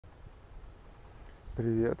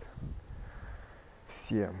Привет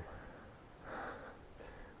всем.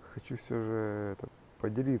 Хочу все же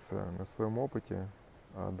поделиться на своем опыте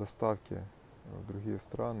о доставке в другие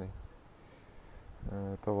страны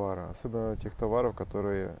товара. Особенно тех товаров,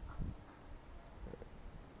 которые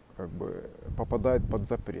попадают под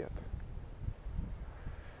запрет.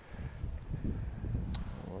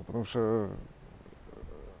 Потому что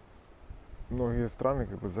многие страны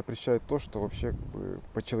запрещают то, что вообще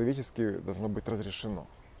по-человечески должно быть разрешено.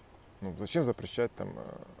 Ну, зачем запрещать там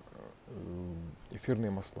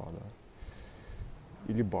эфирные масла, да?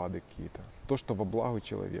 Или БАДы какие-то. То, что во благо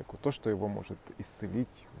человеку, то, что его может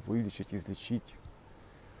исцелить, вылечить, излечить,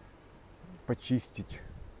 почистить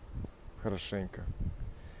хорошенько.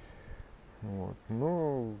 Вот.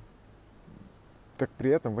 Но так при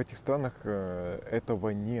этом в этих странах этого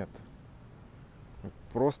нет.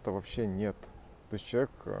 Просто вообще нет. То есть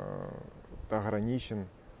человек ограничен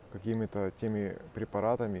какими-то теми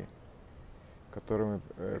препаратами, которые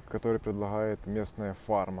предлагает местная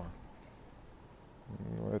фарма.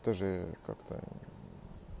 Ну, это же как-то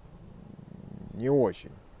не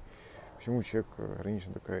очень. Почему человек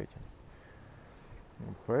ограничен только этим?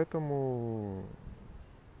 Поэтому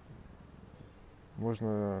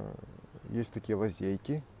есть такие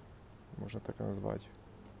лазейки, можно так и назвать.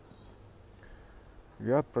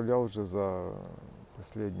 Я отправлял уже за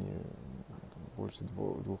последние больше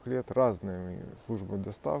 2 лет разными службами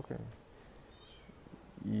доставки.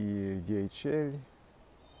 И DHL,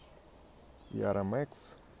 и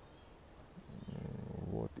RMX,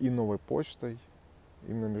 вот, и новой почтой,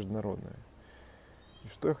 именно международная. И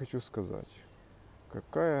что я хочу сказать?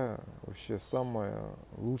 Какая вообще самая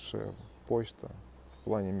лучшая почта в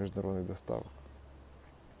плане международных доставок?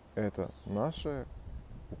 Это наша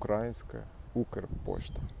украинская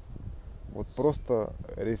Укрпочта. Вот просто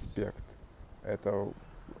респект. Это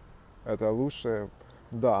лучшая.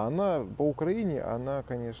 Да, она по Украине, она,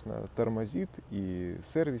 конечно, тормозит и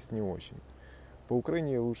сервис не очень. По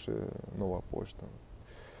Украине лучше новая почта.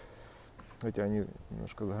 Хотя они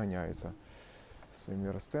немножко загоняются своими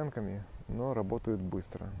расценками, но работают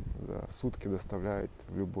быстро. За сутки доставляют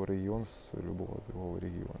в любой регион с любого другого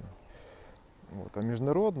региона. Вот. А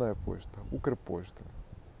международная почта, Укрпочта,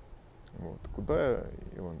 вот. Куда я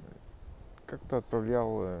как-то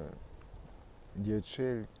отправлял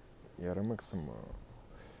DHL и RMX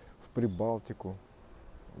в Прибалтику.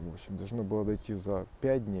 В общем, должно было дойти за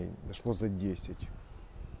 5 дней, дошло за 10.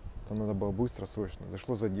 Там надо было быстро, срочно.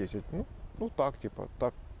 Дошло за 10. Ну так,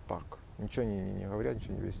 так. Ничего не говорят,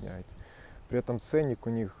 ничего не объясняют. При этом ценник у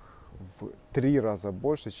них в 3 раза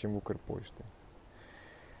больше, чем у Укрпочты.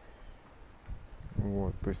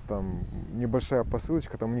 Вот, то есть там небольшая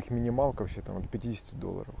посылочка, там у них минималка вообще там от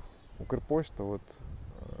 $50. Укрпочта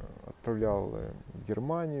отправлял в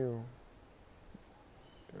Германию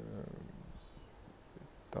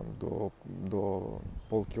там до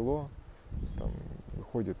полкило, там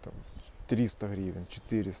выходит там 300 гривен,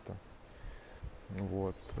 400.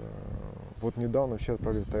 Вот недавно вообще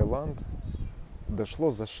отправили в Таиланд,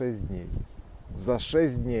 дошло за 6 дней. За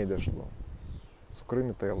 6 дней дошло с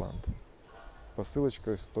Украины в Таиланд.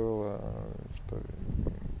 Посылочка стоила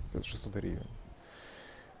 600 гривен.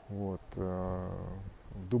 Вот.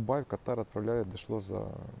 В Дубай, в Катар отправляли, дошло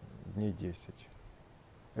за дней 10.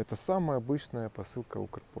 Это самая обычная посылка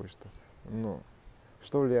Укрпочты. Но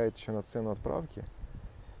что влияет еще на цену отправки?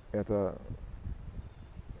 Это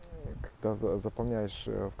когда заполняешь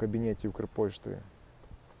в кабинете Укрпочты,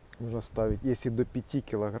 нужно ставить, если до 5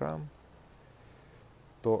 килограмм,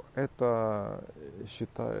 то это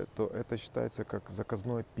считается как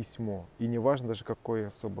заказное письмо. И не важно даже какой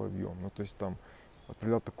особый объем. Ну, то есть там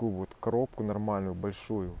отправлял такую вот коробку нормальную,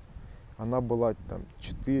 большую. Она была там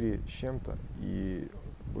 4 с чем-то. И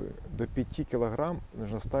до 5 килограмм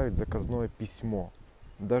нужно ставить заказное письмо.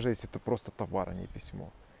 Даже если это просто товар, а не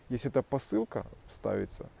письмо. Если это посылка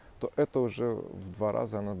ставится, то это уже в 2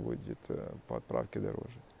 раза она будет по отправке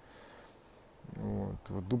дороже. Вот.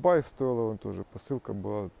 В Дубае стоила тоже, посылка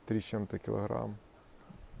была 3 с чем-то килограмм,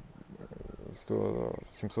 стоила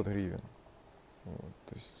 700 гривен. Вот.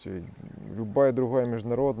 То есть любая другая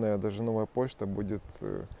международная, даже новая почта будет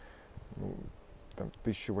там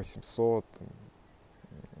 1800,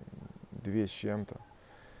 2 с чем-то.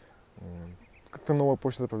 Как-то новая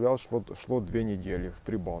почта отправляла, шло 2 недели в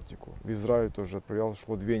Прибалтику. В Израиле тоже отправлял,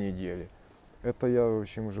 шло 2 недели. Это я, в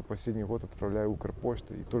общем, уже последний год отправляю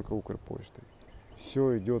Укрпочтой и только Укрпочтой.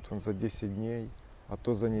 Все идет за 10 дней, а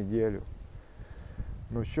то за неделю.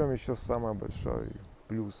 Но в чем еще самый большой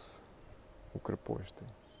плюс Укрпочты?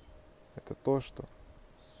 Это то, что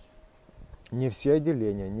не все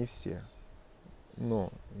отделения, не все,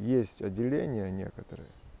 Но есть отделения некоторые,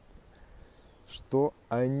 что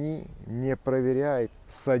они не проверяют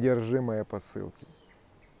содержимое посылки.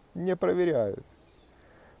 Не проверяют.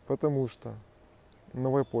 Потому что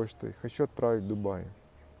новой почтой хочу отправить в Дубай.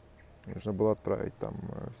 Нужно было отправить там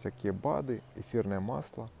всякие БАДы, эфирное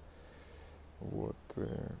масло. Вот.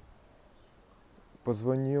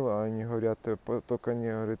 Позвонил, а они говорят, только они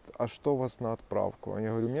говорят, а что у вас на отправку? Я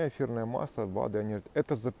говорю, у меня эфирное масло, БАДы. Они говорят,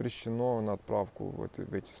 это запрещено на отправку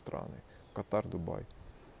в эти страны. Катар, Дубай.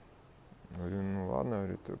 Говорю, ну ладно,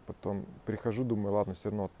 говорю, потом прихожу, думаю, ладно, все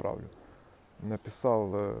равно отправлю. Написал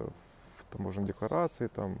в таможенной декларации,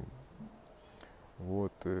 там,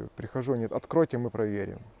 вот, прихожу, нет, откройте, мы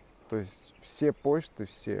проверим. То есть все почты,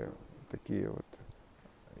 все такие вот,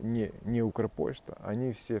 не Укрпочта,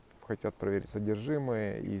 они все хотят проверить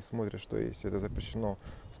содержимое и смотрят, что если это запрещено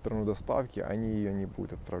в страну доставки, они ее не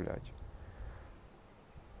будут отправлять.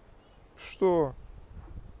 Что?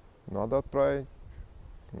 Надо отправить.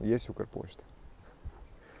 Есть Укрпочта.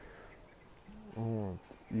 Вот.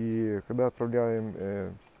 И когда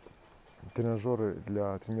отправляем тренажеры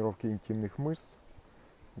для тренировки интимных мышц,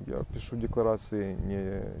 я пишу декларации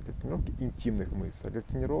не для тренировки интимных мышц, а для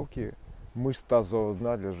тренировки мышц тазового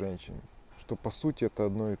дна для женщин, что по сути это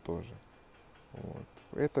одно и то же. Вот.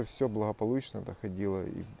 Это все благополучно доходило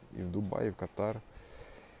и в Дубай, и в Катар,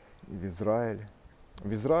 и в Израиль.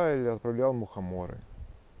 В Израиль отправлял мухоморы.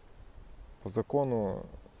 По закону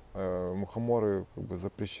мухоморы как бы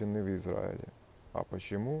запрещены в Израиле. А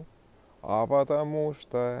почему? А потому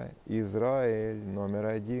что Израиль номер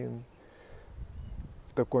один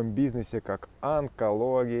в таком бизнесе, как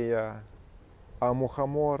онкология. А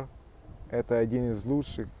мухомор – это один из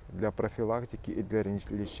лучших для профилактики и для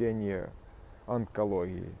лечения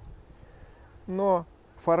онкологии. Но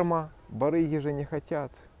барыги же не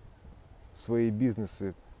хотят свои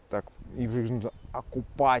бизнесы так, их же нужно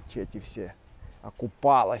окупать эти все.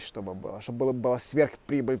 Окупалось, чтобы была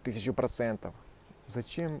сверхприбыль 1000%.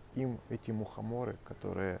 Зачем им эти мухоморы,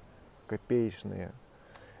 которые копеечные,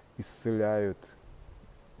 исцеляют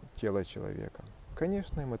тело человека?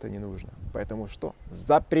 Конечно, им это не нужно. Поэтому что?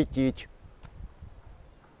 Запретить.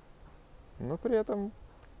 Но при этом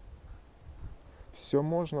все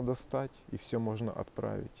можно достать и все можно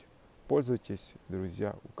отправить. Пользуйтесь,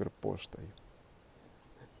 друзья, Укрпоштой.